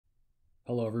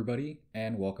Hello everybody,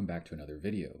 and welcome back to another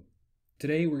video.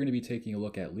 Today we're going to be taking a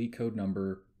look at Leetcode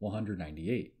number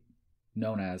 198,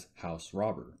 known as house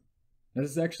robber. Now,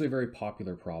 this is actually a very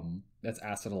popular problem that's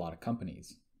asked at a lot of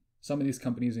companies. Some of these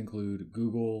companies include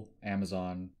Google,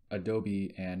 Amazon,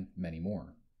 Adobe, and many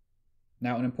more.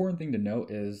 Now, an important thing to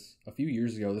note is a few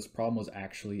years ago this problem was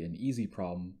actually an easy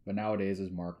problem, but nowadays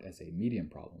is marked as a medium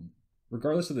problem.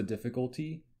 Regardless of the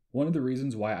difficulty, one of the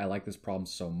reasons why I like this problem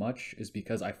so much is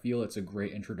because I feel it's a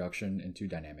great introduction into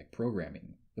dynamic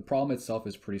programming. The problem itself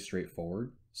is pretty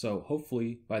straightforward, so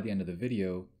hopefully by the end of the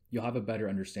video, you'll have a better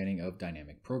understanding of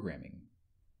dynamic programming.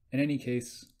 In any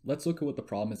case, let's look at what the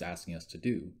problem is asking us to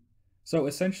do. So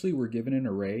essentially we're given an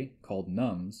array called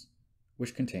nums,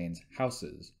 which contains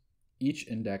houses. Each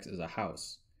index is a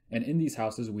house, and in these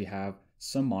houses we have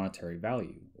some monetary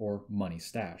value, or money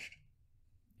stashed.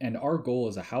 And our goal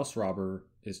as a house robber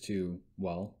is to,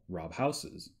 well, rob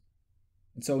houses.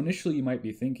 And so initially you might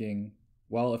be thinking,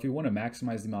 well, if we want to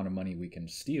maximize the amount of money we can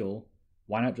steal,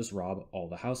 why not just rob all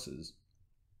the houses?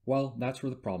 Well, that's where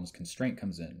the problem's constraint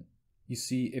comes in. You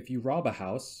see, if you rob a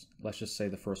house, let's just say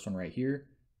the first one right here,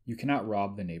 you cannot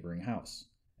rob the neighboring house.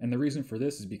 And the reason for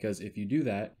this is because if you do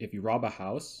that, if you rob a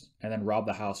house and then rob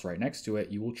the house right next to it,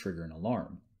 you will trigger an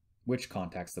alarm, which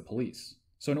contacts the police.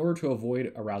 So in order to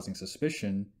avoid arousing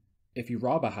suspicion, if you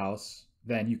rob a house,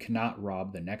 then you cannot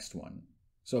rob the next one.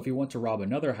 So if you want to rob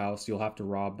another house, you'll have to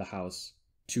rob the house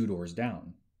 2 doors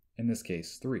down, in this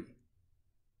case 3.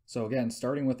 So again,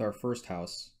 starting with our first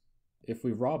house, if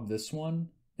we rob this one,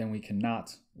 then we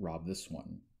cannot rob this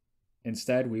one.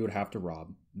 Instead, we would have to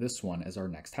rob this one as our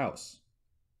next house.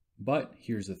 But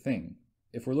here's the thing,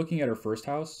 if we're looking at our first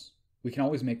house, we can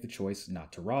always make the choice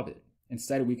not to rob it.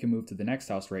 Instead, we can move to the next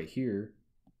house right here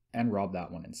and rob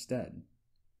that one instead.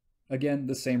 Again,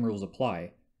 the same rules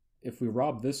apply. If we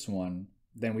rob this one,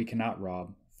 then we cannot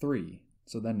rob 3,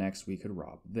 so then next we could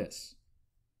rob this.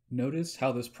 Notice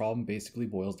how this problem basically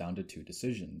boils down to 2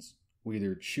 decisions. We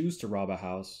either choose to rob a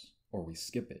house, or we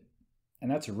skip it.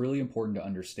 And that's really important to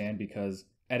understand because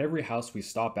at every house we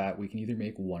stop at, we can either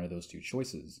make one of those 2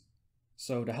 choices.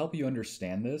 So to help you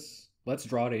understand this, let's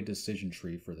draw out a decision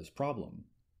tree for this problem.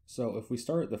 So if we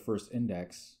start at the first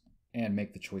index and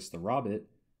make the choice to rob it,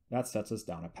 that sets us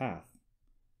down a path.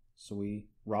 So we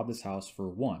rob this house for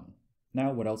 1.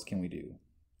 Now what else can we do?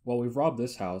 Well, we've robbed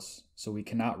this house, so we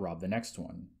cannot rob the next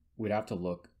one. We'd have to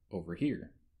look over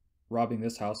here. Robbing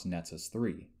this house nets us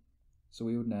 3. So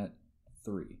we would net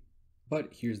 3. But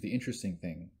here's the interesting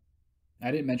thing.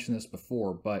 I didn't mention this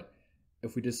before, but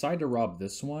if we decide to rob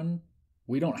this one,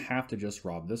 we don't have to just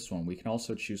rob this one. We can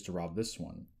also choose to rob this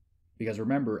one. Because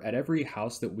remember, at every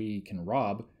house that we can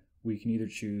rob, we can either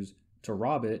choose to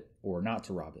rob it or not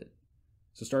to rob it.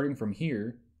 So starting from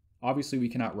here, obviously we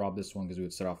cannot rob this one because we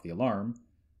would set off the alarm.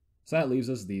 So that leaves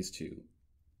us these 2.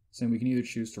 So we can either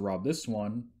choose to rob this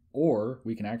one or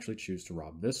we can actually choose to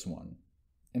rob this one.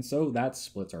 And so that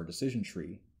splits our decision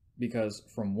tree because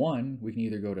from 1 we can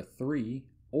either go to 3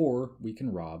 or we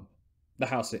can rob the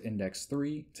house at index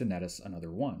 3 to net us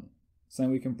another 1. So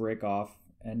then we can break off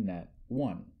and net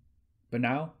 1. But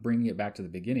now bringing it back to the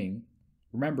beginning,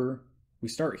 remember, we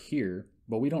start here,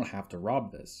 but we don't have to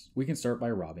rob this. We can start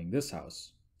by robbing this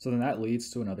house. So then that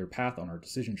leads to another path on our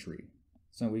decision tree.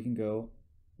 So we can go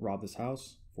rob this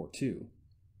house for 2.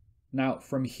 Now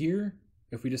from here,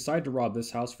 if we decide to rob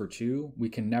this house for 2, we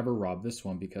can never rob this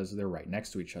one because they're right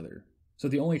next to each other. So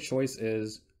the only choice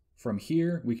is from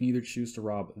here, we can either choose to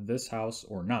rob this house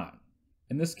or not.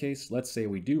 In this case, let's say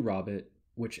we do rob it,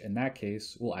 which in that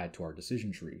case will add to our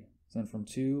decision tree. So then from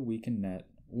 2, we can net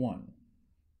 1.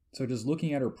 So just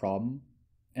looking at our problem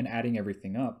and adding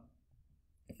everything up,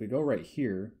 if we go right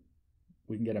here,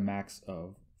 we can get a max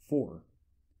of 4.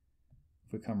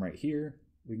 If we come right here,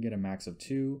 we can get a max of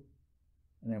 2.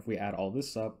 And then if we add all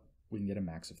this up, we can get a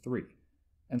max of 3.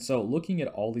 And so looking at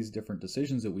all these different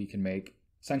decisions that we can make,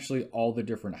 essentially all the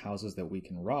different houses that we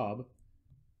can rob,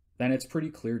 then it's pretty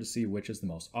clear to see which is the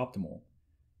most optimal.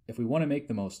 If we want to make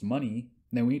the most money,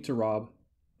 then we need to rob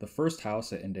the first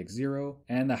house at index 0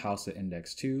 and the house at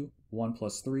index 2, 1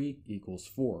 plus 3 equals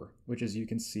 4, which as you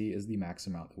can see is the max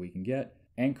amount that we can get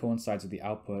and coincides with the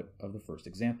output of the first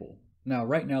example. Now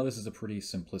right now this is a pretty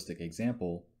simplistic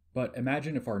example, but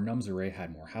imagine if our nums array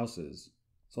had more houses.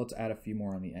 So let's add a few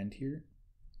more on the end here.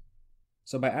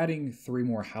 So by adding 3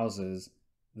 more houses,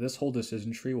 this whole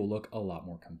decision tree will look a lot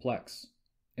more complex.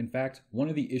 In fact, one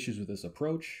of the issues with this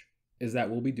approach is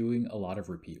that we'll be doing a lot of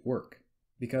repeat work.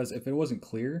 Because if it wasn't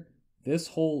clear, this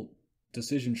whole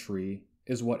decision tree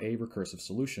is what a recursive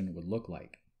solution would look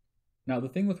like. Now, the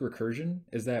thing with recursion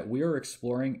is that we are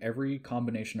exploring every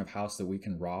combination of house that we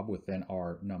can rob within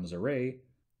our nums array,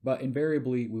 but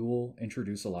invariably we will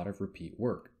introduce a lot of repeat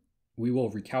work. We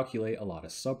will recalculate a lot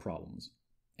of subproblems.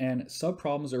 And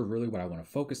subproblems are really what I want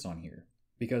to focus on here.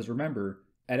 Because remember,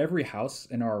 at every house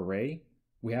in our array,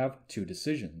 we have two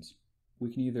decisions.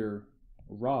 We can either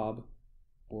rob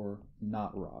or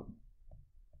not rob.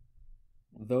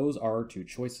 Those are our two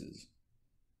choices.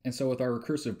 And so with our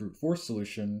recursive brute force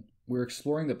solution, we're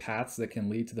exploring the paths that can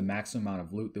lead to the maximum amount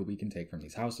of loot that we can take from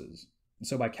these houses. And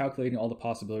so by calculating all the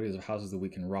possibilities of houses that we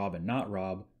can rob and not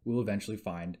rob, we'll eventually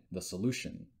find the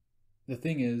solution. The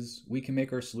thing is, we can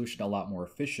make our solution a lot more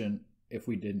efficient if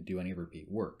we didn't do any repeat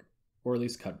work, or at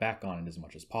least cut back on it as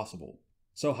much as possible.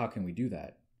 So how can we do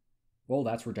that? Well,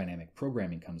 that's where dynamic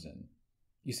programming comes in.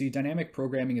 You see, dynamic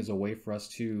programming is a way for us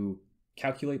to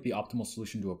calculate the optimal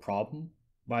solution to a problem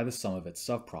by the sum of its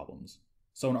subproblems.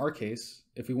 So in our case,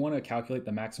 if we want to calculate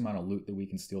the max amount of loot that we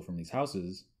can steal from these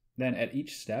houses, then at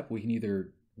each step we can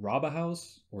either rob a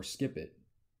house or skip it.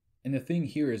 And the thing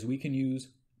here is we can use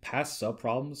past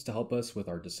subproblems to help us with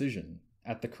our decision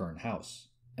at the current house.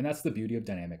 And that's the beauty of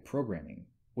dynamic programming.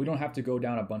 We don't have to go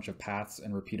down a bunch of paths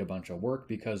and repeat a bunch of work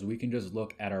because we can just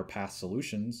look at our past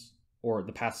solutions or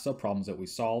the past subproblems that we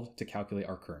solved to calculate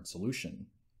our current solution.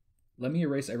 Let me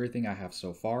erase everything I have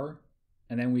so far,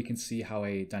 and then we can see how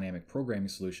a dynamic programming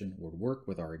solution would work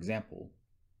with our example.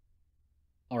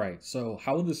 Alright, so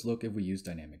how would this look if we use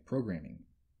dynamic programming?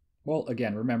 Well,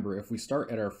 again, remember, if we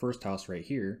start at our first house right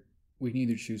here, we can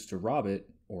either choose to rob it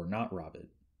or not rob it.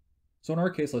 So in our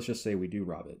case, let's just say we do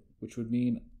rob it, which would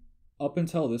mean up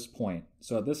until this point,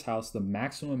 so at this house, the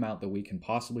maximum amount that we can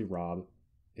possibly rob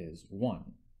is 1,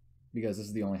 because this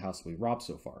is the only house we robbed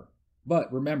so far.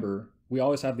 But remember, we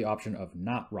always have the option of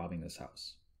not robbing this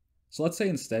house. So let's say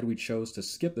instead we chose to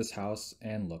skip this house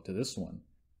and look to this one.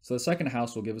 So the second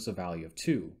house will give us a value of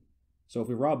 2. So if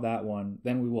we rob that one,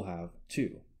 then we will have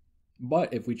 2.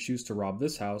 But if we choose to rob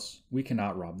this house, we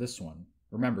cannot rob this one.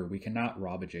 Remember, we cannot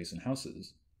rob adjacent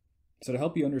houses. So to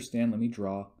help you understand, let me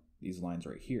draw these lines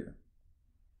right here.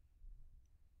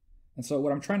 And so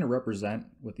what I'm trying to represent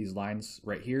with these lines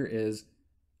right here is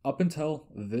up until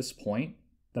this point,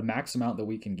 the max amount that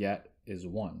we can get is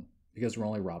 1 because we're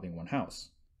only robbing one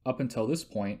house. Up until this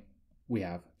point, we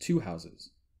have 2 houses.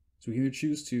 So we can either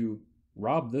choose to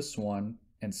rob this one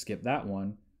and skip that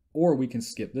one, or we can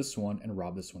skip this one and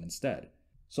rob this one instead.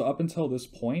 So up until this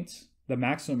point, the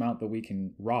maximum amount that we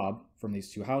can rob from these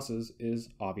 2 houses is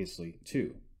obviously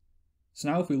 2.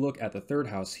 So now if we look at the third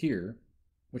house here,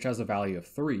 which has a value of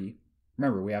 3,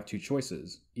 remember we have 2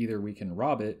 choices. Either we can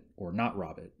rob it or not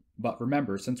rob it. But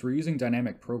remember, since we're using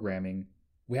dynamic programming,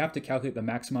 we have to calculate the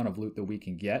max amount of loot that we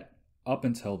can get up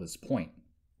until this point,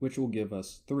 which will give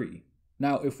us 3.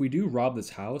 Now, if we do rob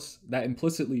this house, that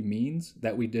implicitly means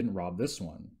that we didn't rob this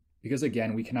one, because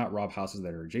again, we cannot rob houses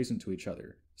that are adjacent to each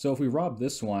other. So if we rob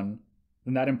this one,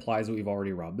 then that implies that we've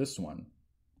already robbed this one.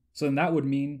 So then that would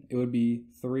mean it would be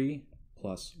 3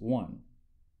 plus 1,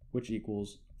 which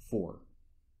equals 4.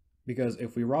 Because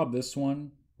if we rob this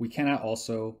one, we cannot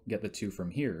also get the 2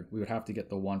 from here. We would have to get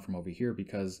the 1 from over here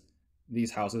because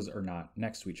these houses are not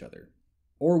next to each other.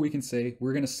 Or we can say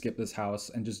we're going to skip this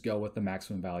house and just go with the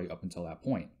maximum value up until that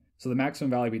point. So the maximum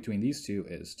value between these two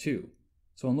is 2.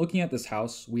 So when looking at this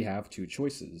house, we have 2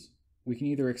 choices. We can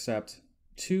either accept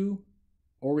 2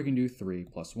 or we can do 3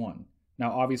 plus 1.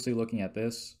 Now obviously looking at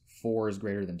this, 4 is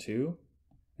greater than 2.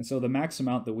 And so the max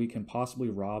amount that we can possibly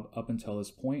rob up until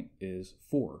this point is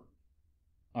 4.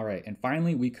 Alright, and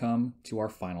finally we come to our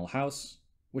final house,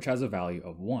 which has a value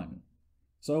of 1.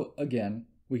 So again,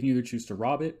 we can either choose to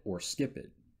rob it or skip it.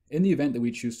 In the event that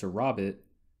we choose to rob it,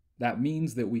 that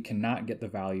means that we cannot get the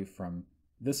value from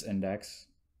this index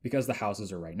because the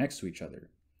houses are right next to each other.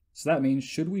 So that means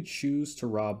should we choose to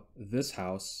rob this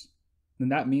house, then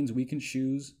that means we can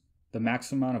choose the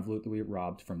maximum amount of loot that we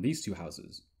robbed from these 2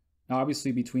 houses. Now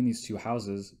obviously between these 2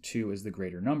 houses, 2 is the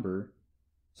greater number,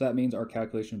 so that means our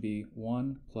calculation would be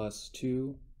 1 plus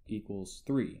 2 equals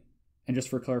 3. And just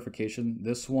for clarification,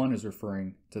 this one is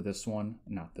referring to this one,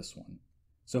 not this one.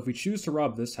 So if we choose to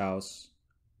rob this house,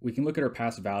 we can look at our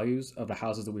past values of the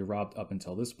houses that we robbed up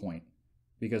until this point,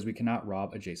 because we cannot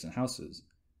rob adjacent houses.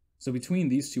 So between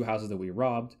these 2 houses that we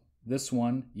robbed, this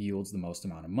one yields the most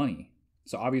amount of money.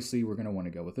 So obviously we're going to want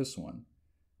to go with this one,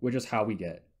 which is how we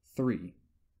get 3.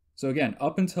 So again,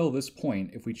 up until this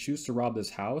point, if we choose to rob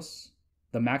this house,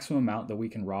 the maximum amount that we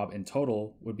can rob in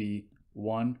total would be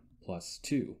 1 plus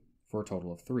 2. For a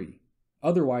total of 3.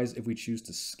 Otherwise, if we choose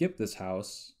to skip this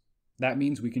house, that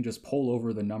means we can just pull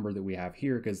over the number that we have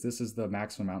here because this is the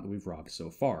maximum amount that we've robbed so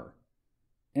far.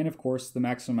 And of course, the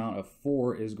maximum amount of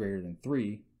 4 is greater than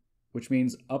 3, which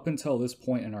means up until this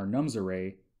point in our nums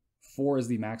array, 4 is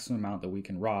the maximum amount that we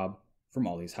can rob from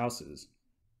all these houses.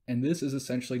 And this is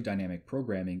essentially dynamic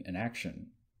programming in action.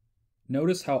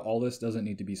 Notice how all this doesn't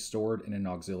need to be stored in an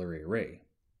auxiliary array.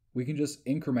 We can just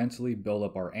incrementally build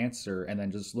up our answer and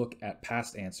then just look at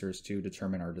past answers to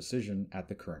determine our decision at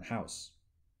the current house.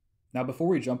 Now before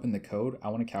we jump in the code, I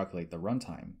want to calculate the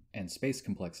runtime and space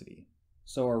complexity.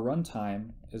 So our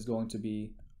runtime is going to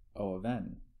be O of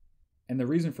n. And the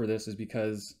reason for this is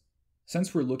because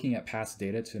since we're looking at past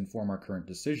data to inform our current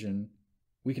decision,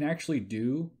 we can actually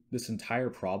do this entire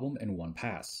problem in one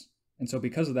pass. And so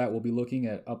because of that, we'll be looking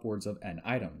at upwards of n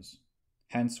items,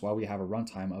 hence why we have a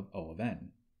runtime of O of n.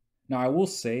 Now I will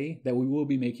say that we will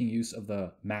be making use of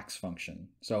the max function.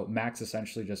 So max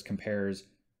essentially just compares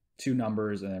two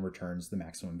numbers and then returns the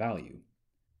maximum value.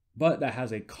 But that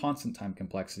has a constant time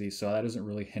complexity, so that doesn't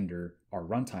really hinder our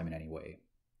runtime in any way.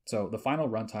 So the final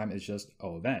runtime is just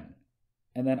O of n.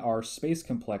 And then our space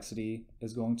complexity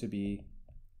is going to be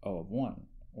O of 1,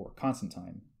 or constant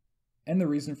time. And the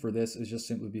reason for this is just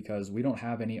simply because we don't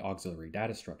have any auxiliary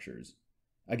data structures.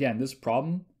 Again, this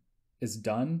problem is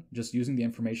done just using the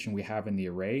information we have in the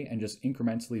array and just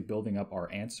incrementally building up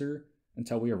our answer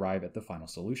until we arrive at the final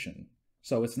solution.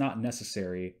 So it's not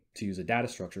necessary to use a data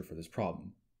structure for this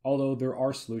problem. Although there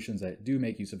are solutions that do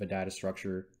make use of a data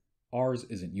structure, ours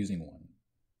isn't using one.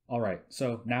 Alright,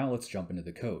 so now let's jump into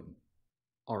the code.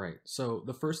 Alright, so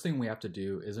the first thing we have to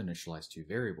do is initialize two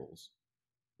variables.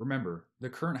 Remember, the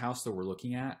current house that we're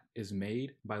looking at is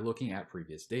made by looking at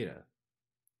previous data.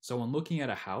 So when looking at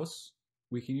a house,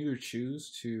 we can either choose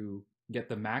to get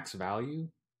the max value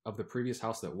of the previous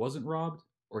house that wasn't robbed,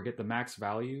 or get the max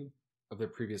value of the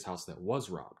previous house that was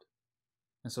robbed.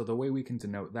 And so the way we can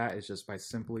denote that is just by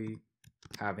simply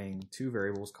having two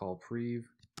variables called prev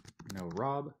no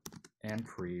rob and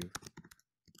prev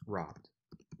robbed.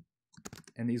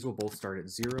 And these will both start at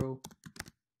 0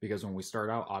 because when we start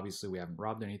out, obviously we haven't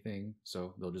robbed anything,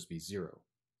 so they'll just be 0.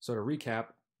 So to recap,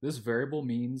 this variable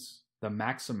means the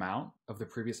max amount of the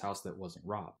previous house that wasn't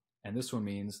robbed. And this one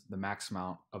means the max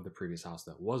amount of the previous house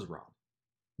that was robbed.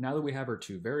 Now that we have our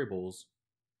two variables,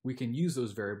 we can use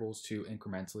those variables to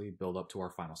incrementally build up to our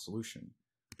final solution.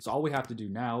 So all we have to do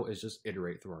now is just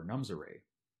iterate through our nums array.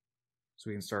 So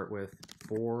we can start with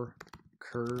for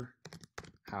cur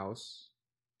house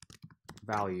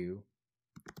value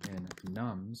in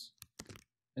nums.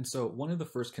 And so one of the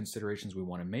first considerations we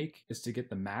want to make is to get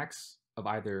the max of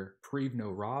either prev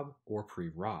no rob or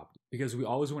prev robbed, because we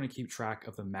always want to keep track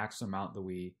of the max amount that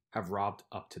we have robbed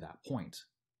up to that point.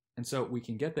 And so we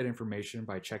can get that information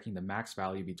by checking the max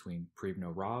value between prev no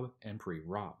rob and prev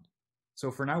robbed.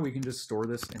 So for now, we can just store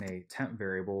this in a temp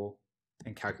variable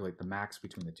and calculate the max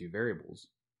between the two variables.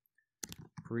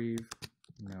 Prev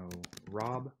no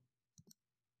rob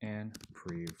and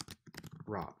prev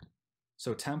robbed.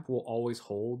 So temp will always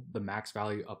hold the max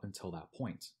value up until that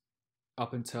point,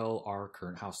 up until our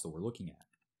current house that we're looking at.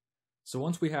 So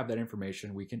once we have that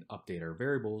information, we can update our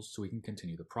variables so we can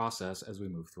continue the process as we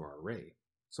move through our array.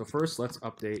 So first, let's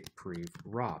update prev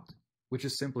robbed, which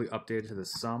is simply updated to the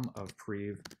sum of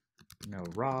prev no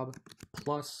rob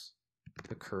plus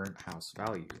the current house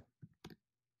value.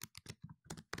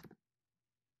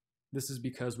 This is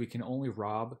because we can only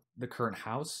rob the current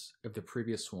house if the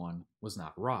previous one was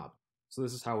not robbed. So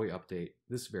this is how we update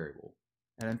this variable.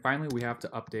 And then finally, we have to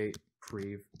update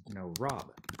prev no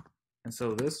rob. And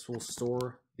so this will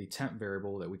store the temp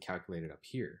variable that we calculated up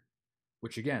here,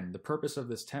 which again, the purpose of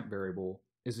this temp variable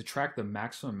is to track the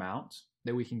maximum amount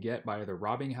that we can get by either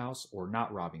robbing a house or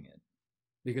not robbing it.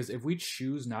 Because if we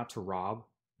choose not to rob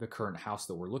the current house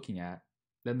that we're looking at,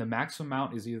 then the maximum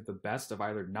amount is either the best of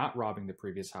either not robbing the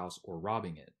previous house or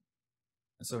robbing it.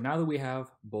 And so now that we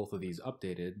have both of these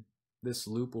updated, this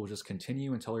loop will just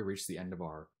continue until we reach the end of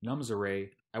our nums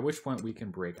array, at which point we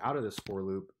can break out of this for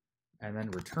loop and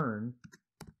then return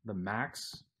the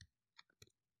max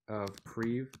of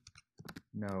prev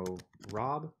no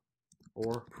rob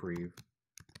or prev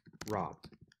robbed.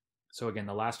 So again,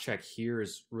 the last check here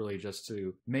is really just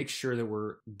to make sure that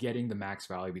we're getting the max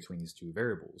value between these two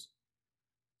variables.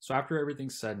 So after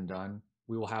everything's said and done,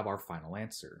 we will have our final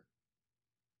answer.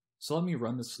 So let me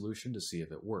run the solution to see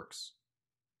if it works.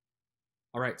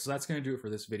 Alright, so that's going to do it for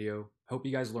this video. Hope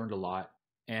you guys learned a lot,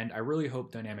 and I really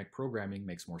hope dynamic programming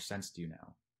makes more sense to you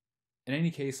now. In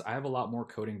any case, I have a lot more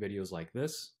coding videos like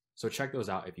this, so check those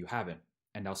out if you haven't,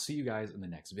 and I'll see you guys in the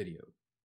next video.